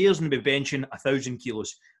 40 years and they'd be benching 1,000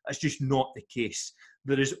 kilos. That's just not the case.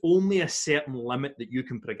 There is only a certain limit that you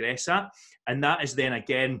can progress at. And that is then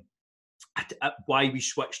again why we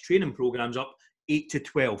switch training programs up 8 to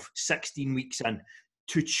 12, 16 weeks in,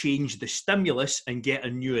 to change the stimulus and get a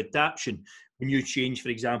new adaptation. When you change, for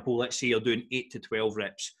example, let's say you're doing 8 to 12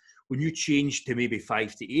 reps. When you change to maybe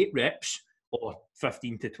 5 to 8 reps or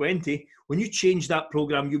 15 to 20, when you change that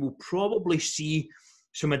program, you will probably see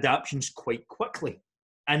some adaptations quite quickly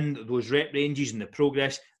and those rep ranges and the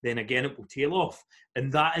progress. Then again, it will tail off.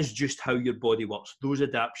 And that is just how your body works. Those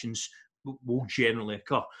adaptations will generally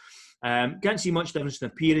occur. Can't see much difference in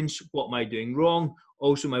appearance. What am I doing wrong?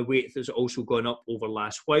 Also, my weight has also gone up over the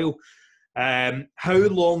last while. How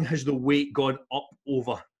long has the weight gone up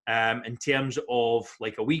over in terms of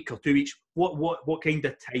like a week or 2 weeks? What kind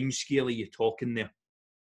of time scale are you talking there?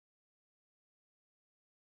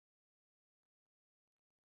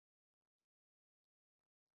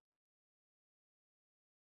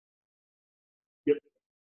 Yep.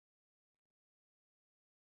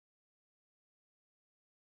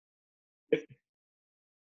 Yep.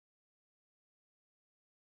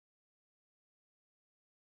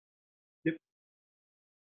 Yep.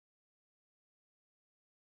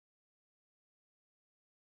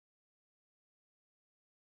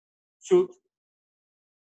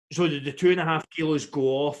 So did the 2.5 kilos go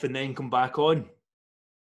off and then come back on?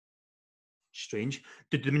 Strange.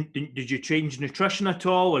 Did you change nutrition at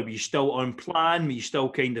all, or were you still on plan? Were you still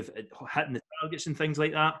kind of hitting the targets and things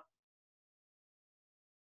like that?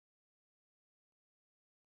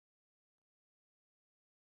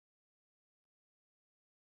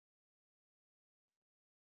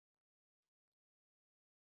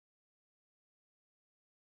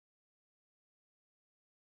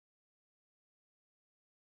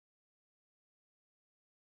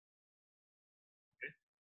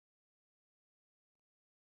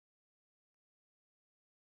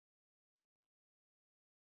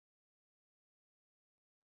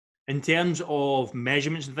 In terms of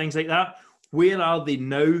measurements and things like that, where are they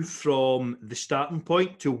now from the starting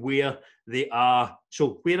point to where they are?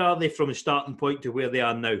 So where are they from the starting point to where they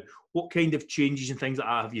are now? What kind of changes and things like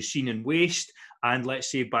that have you seen in waist and, let's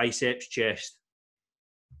say, biceps, chest?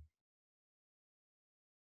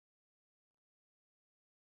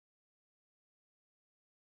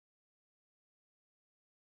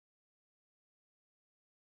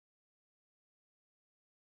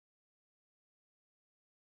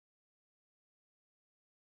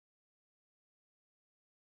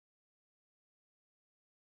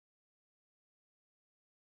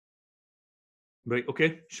 Right.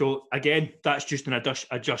 Okay. So again, that's just an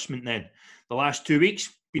adjustment. Then the last 2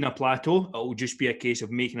 weeks been a plateau. It will just be a case of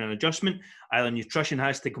making an adjustment. Either nutrition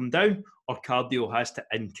has to come down or cardio has to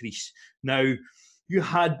increase. Now, you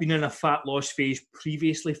had been in a fat loss phase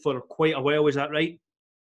previously for quite a while. Is that right?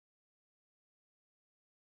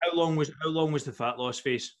 How long was the fat loss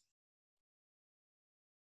phase?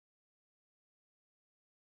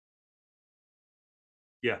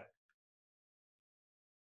 Yeah.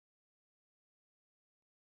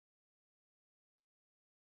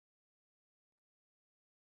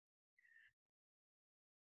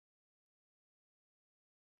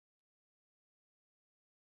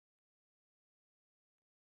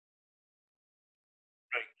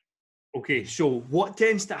 Okay, so what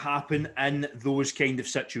tends to happen in those kind of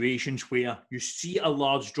situations where you see a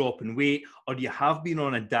large drop in weight or you have been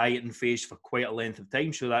on a dieting phase for quite a length of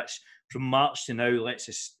time, so that's from March to now, let's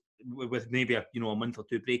just with maybe a month or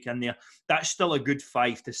two break in there, that's still a good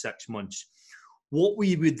 5 to 6 months. What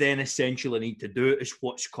we would then essentially need to do is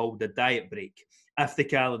what's called a diet break. If the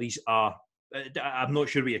calories are, I'm not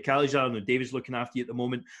sure what your calories are, I know David's looking after you at the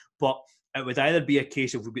moment, but it would either be a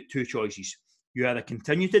case of we've got two choices. You either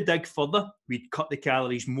continue to dig further, we'd cut the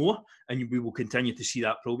calories more, and we will continue to see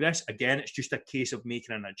that progress. Again, it's just a case of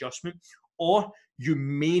making an adjustment. Or you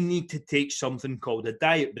may need to take something called a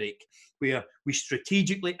diet break, where we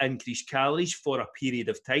strategically increase calories for a period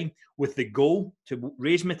of time with the goal to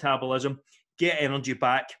raise metabolism, get energy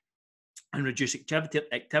back, and reduce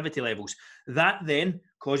activity levels. That then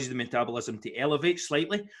causes the metabolism to elevate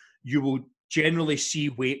slightly. You will generally see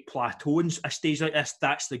weight plateau in a stage like this.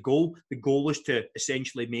 That's the goal. The goal is to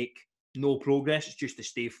essentially make no progress. It's just to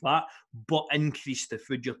stay flat, but increase the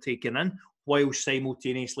food you're taking in while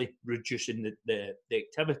simultaneously reducing the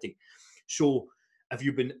activity. So if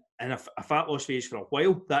you've been in a fat loss phase for a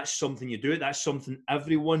while, that's something you do. That's something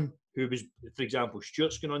everyone who was, for example,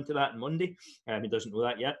 Stuart's going on to that on Monday. He doesn't know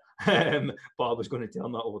that yet, but I was going to tell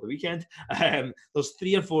him that over the weekend. There's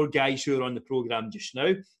 3 or 4 guys who are on the program just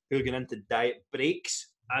now who are going into diet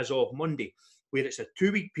breaks as of Monday, where it's a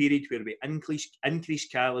 2-week period where we increase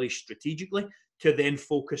calories strategically to then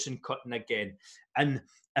focus on cutting again. And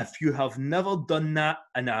if you have never done that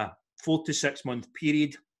in a 4 to 6 month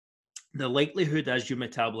period, the likelihood is your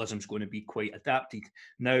metabolism is going to be quite adapted.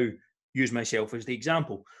 Now, use myself as the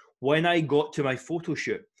example. When I got to my photo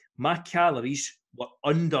shoot, my calories were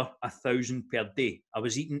under 1,000 per day. I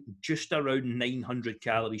was eating just around 900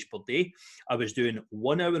 calories per day. I was doing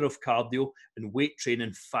 1 hour of cardio and weight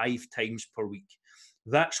training 5 times per week.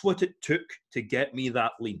 That's what it took to get me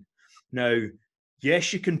that lean. Now,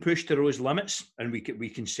 yes, you can push to those limits, and we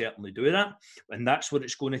can certainly do that, and that's what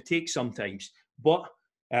it's going to take sometimes. But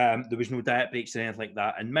there was no diet breaks or anything like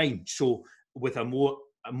that in mind. So with a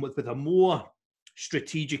more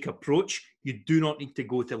strategic approach, you do not need to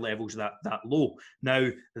go to levels that low. Now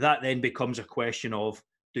that then becomes a question of,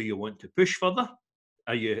 do you want to push further?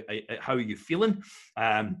 How are you feeling?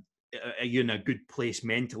 Are you in a good place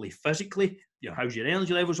mentally, physically? How's your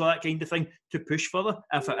energy levels, all that kind of thing, to push further?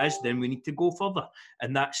 If it is, then we need to go further,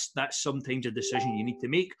 and that's sometimes a decision you need to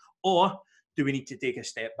make. Or do we need to take a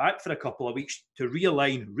step back for a couple of weeks to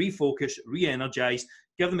realign, refocus, re-energize,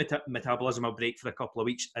 give the metabolism a break for a couple of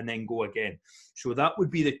weeks, and then go again? So that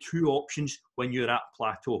would be the two options when you're at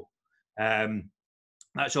plateau.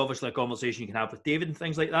 That's obviously a conversation you can have with David and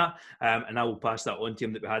things like that. And I will pass that on to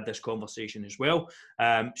him that we had this conversation as well.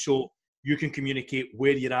 So you can communicate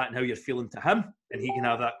where you're at and how you're feeling to him, and he can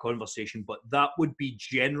have that conversation. But that would be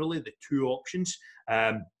generally the two options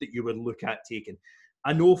that you would look at taking.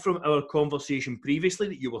 I know from our conversation previously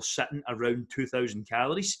that you were sitting around 2,000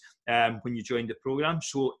 calories when you joined the program.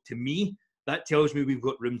 So to me, that tells me we've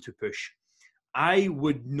got room to push. I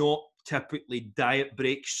would not typically diet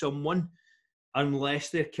break someone unless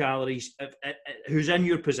their calories, who's in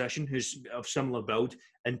your position, who's of similar build,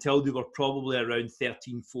 until they were probably around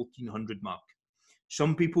 1,400 mark.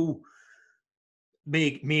 Some people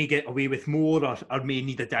may get away with more, or may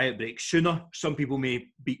need a diet break sooner. Some people may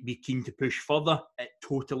be keen to push further. It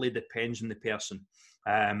totally depends on the person.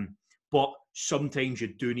 But sometimes you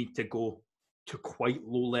do need to go to quite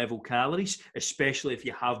low level calories, especially if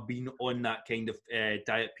you have been on that kind of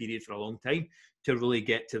diet period for a long time, to really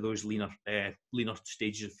get to those leaner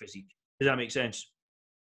stages of physique. Does that make sense?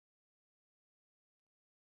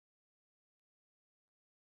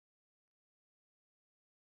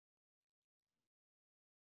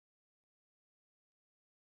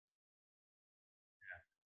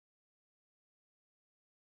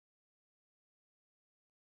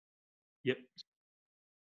 Yep.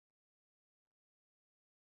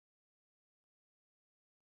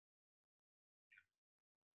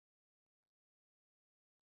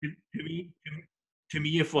 To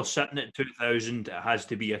me, if we're sitting at 2,000, it has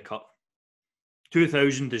to be a cut.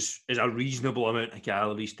 2,000 is a reasonable amount of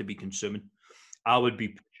calories to be consuming. I would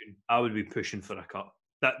be pushing for a cut.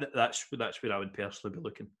 That's where I would personally be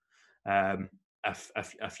looking.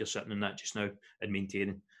 If you're sitting in that just now and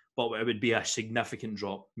maintaining, but it would be a significant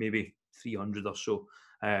drop, maybe 300 or so.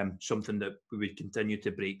 Something that we would continue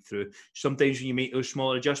to break through. Sometimes when you make those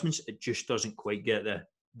smaller adjustments, it just doesn't quite get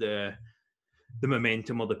the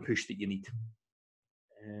momentum or the push that you need.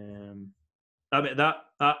 That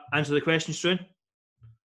answer the question, Struan?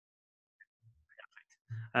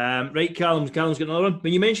 Right, Callum's got another one.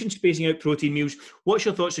 When you mentioned spacing out protein meals, what's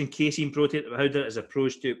your thoughts on casein protein powder as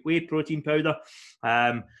opposed to whey protein powder?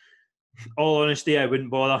 All honesty, I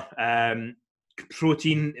wouldn't bother.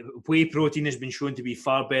 Whey protein has been shown to be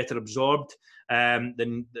far better absorbed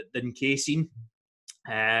than casein.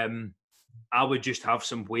 I would just have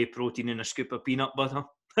some whey protein in a scoop of peanut butter.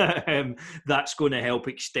 That's going to help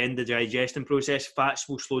extend the digestion process. Fats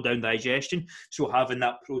will slow down digestion, so having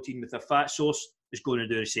that protein with a fat source is going to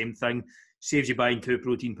do the same thing. Saves you buying 2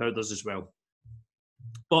 protein powders as well.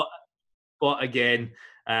 But again,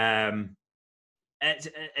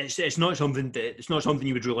 it's not something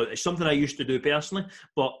you would rule out. It's something I used to do personally,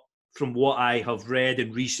 but from what I have read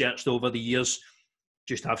and researched over the years,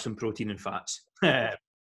 just have some protein and fats.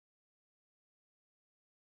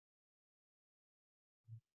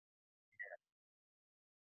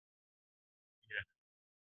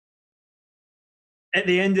 At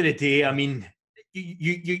the end of the day, I mean,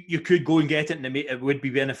 you could go and get it, and it would be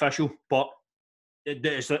beneficial. But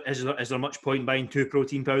is there much point in buying 2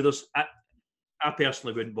 protein powders? I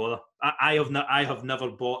personally wouldn't bother. I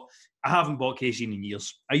haven't bought casein in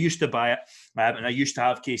years. I used to buy it, and I used to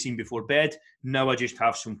have casein before bed. Now I just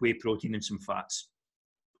have some whey protein and some fats,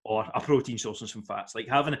 or a protein source and some fats. Like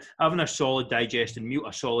having a solid digesting meal,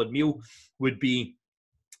 a solid meal would be,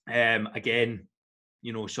 again,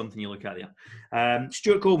 something you look at there.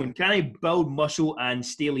 Stuart Coleman, can I build muscle and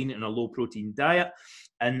stay lean in a low protein diet?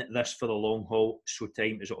 And this for the long haul, so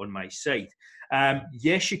time is on my side.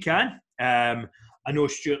 Yes, you can. I know,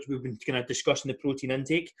 Stuart, we've been kind of discussing the protein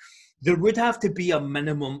intake. There would have to be a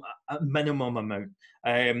minimum amount.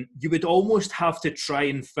 You would almost have to try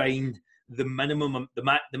and find the minimum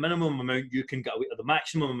amount you can get away, or the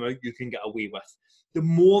maximum amount you can get away with. The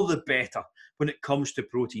more, the better when it comes to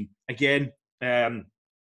protein. Again,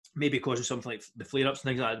 maybe causing something like the flare-ups and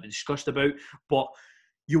things like that we discussed about, but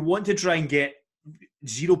you want to try and get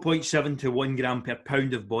 0.7 to 1 gram per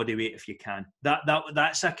pound of body weight if you can.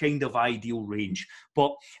 That's a kind of ideal range.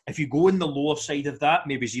 But if you go in the lower side of that,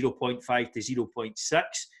 maybe 0.5 to 0.6,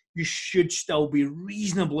 you should still be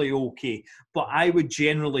reasonably okay. But I would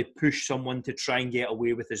generally push someone to try and get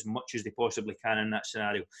away with as much as they possibly can in that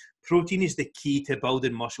scenario. Protein is the key to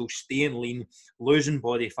building muscle, staying lean, losing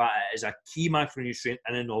body fat. It is a key macronutrient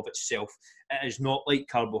in and of itself. It is not like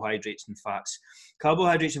carbohydrates and fats.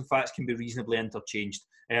 Carbohydrates and fats can be reasonably interchanged.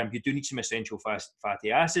 You do need some essential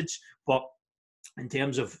fatty acids, but in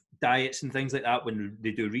terms of diets and things like that, when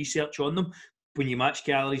they do research on them, when you match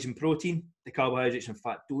calories and protein, the carbohydrates and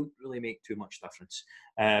fat don't really make too much difference.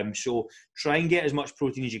 So try and get as much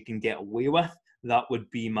protein as you can get away with. That would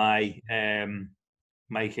be my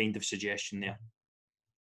kind of suggestion there.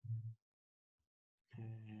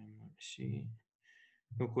 Let's see.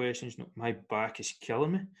 No questions. No, my back is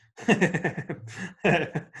killing me.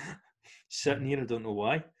 Sitting here, I don't know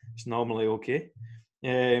why. It's normally okay.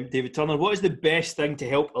 David Turner, what is the best thing to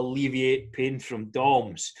help alleviate pain from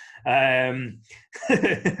DOMS? Train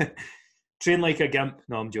like a gimp.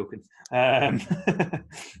 No, I'm joking.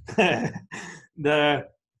 The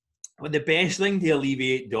best thing to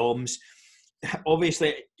alleviate DOMS,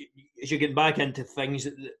 obviously, as you get back into things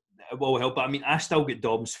that will help. But I mean, I still get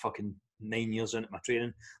DOMS fucking 9 years into my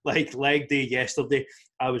training. Like leg day yesterday,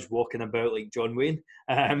 I was walking about like John Wayne.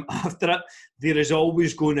 After it, there is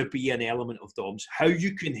always going to be an element of DOMS. How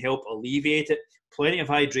you can help alleviate it: plenty of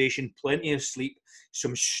hydration, plenty of sleep,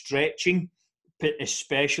 some stretching,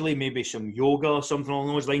 especially maybe some yoga or something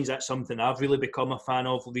along those lines. That's something I've really become a fan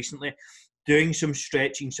of recently. Doing some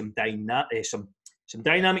stretching, some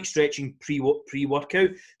dynamic stretching pre-workout,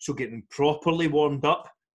 so getting properly warmed up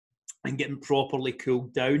and getting properly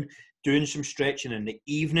cooled down. Doing some stretching in the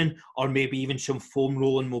evening, or maybe even some foam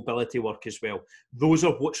rolling mobility work as well. Those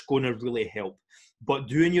are what's going to really help. But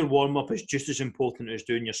doing your warm-up is just as important as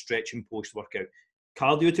doing your stretching post-workout.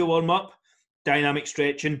 Cardio to warm up, dynamic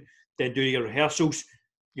stretching, then do your rehearsals,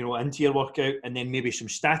 into your workout, and then maybe some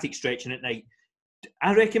static stretching at night.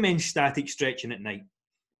 I recommend static stretching at night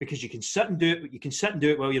because you can sit and do it. You can sit and do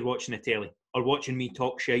it while you're watching the telly or watching me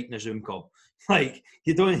talk shite in a Zoom call. Like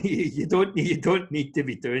you don't need to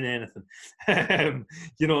be doing anything.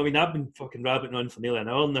 You know what I mean? I've been fucking rabbiting on for nearly an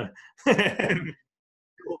hour now.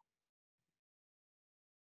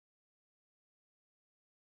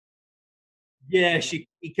 Yeah,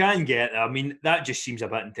 you can get there. I mean, that just seems a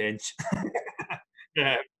bit intense.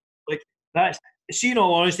 Yeah, like that's. See, in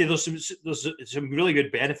all honesty, there's some really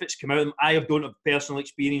good benefits come out of them. Don't have personal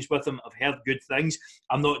experience with them. I've heard good things.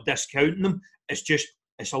 I'm not discounting them. It's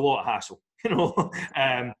a lot of hassle. You know,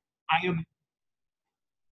 I am.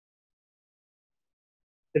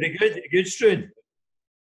 Are they good? Good strain.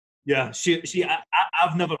 Yeah. See,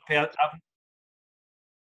 I've never heard.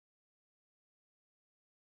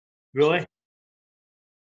 Really.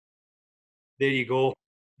 There you go.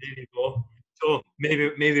 There you go. So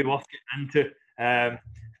maybe worth getting into.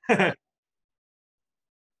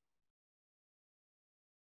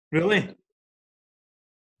 Really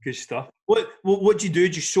good stuff. What do you do?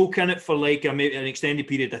 Just soak in it for like maybe an extended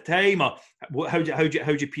period of time, or how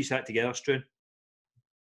do you piece that together, Struan?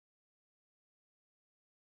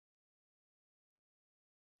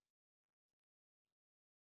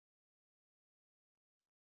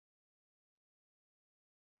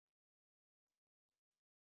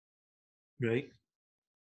 Right.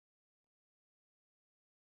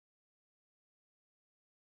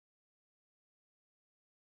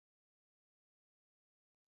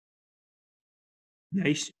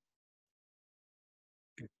 Nice.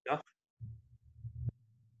 Good stuff.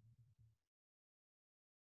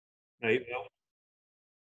 Right.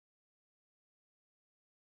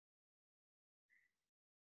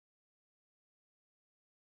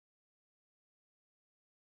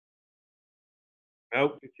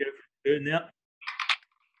 Well, be careful doing that.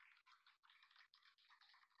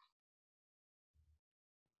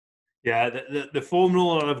 Yeah, the foam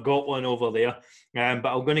roller, I've got one over there, but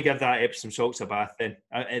I'm going to give that Epsom salts a bath then.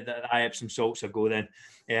 That Epsom salts a go then.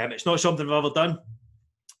 It's not something I've ever done,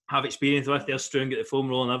 have experience with. They're strong, get the foam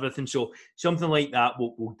roll and everything. So something like that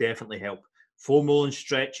will definitely help. Foam rolling,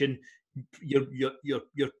 stretching, your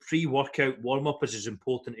pre-workout warm-up is as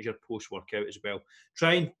important as your post-workout as well.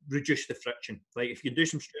 Try and reduce the friction. Like if you do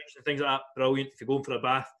some stretching and things like that, brilliant. If you're going for a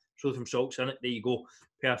bath, throw some salts in it. There you go.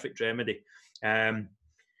 Perfect remedy.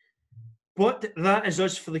 But that is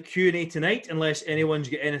us for the Q&A tonight, unless anyone's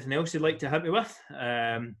got anything else they'd like to hit me with.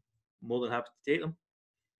 More than happy to take them.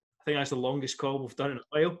 I think that's the longest call we've done in a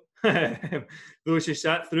while. Those who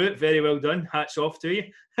sat through it, very well done. Hats off to you.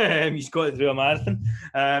 You've got it through a marathon.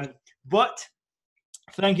 But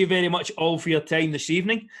thank you very much all for your time this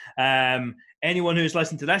evening. Anyone who's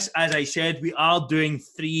listened to this, as I said, we are doing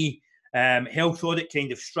 3 health audit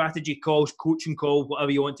kind of strategy calls, coaching call,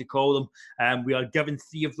 whatever you want to call them. We are giving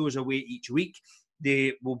 3 of those away each week.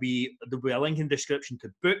 There'll be a link in the description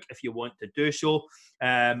to book if you want to do so.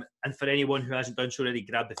 And for anyone who hasn't done so already,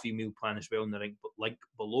 grab the free meal plan as well in the link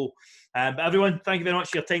below. But everyone, thank you very much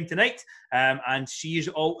for your time tonight, and see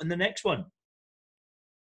you all in the next one.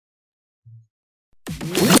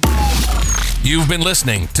 You've been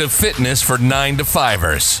listening to Fitness for 9 to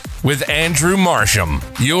 5ers with Andrew Marsham.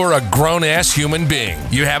 You're a grown-ass human being.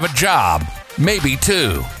 You have a job, maybe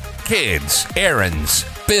 2, kids, errands,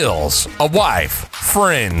 bills, a wife,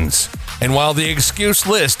 friends. And while the excuse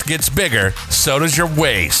list gets bigger, so does your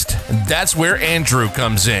waist. That's where Andrew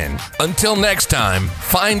comes in. Until next time,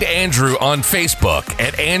 find Andrew on Facebook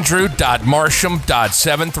at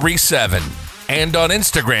andrew.marsham.737 and on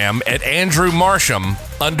Instagram at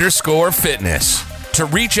andrewmarsham_fitness. To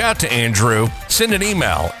reach out to Andrew, send an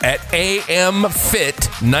email at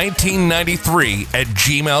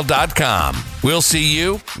amfit1993@gmail.com. We'll see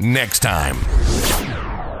you next time.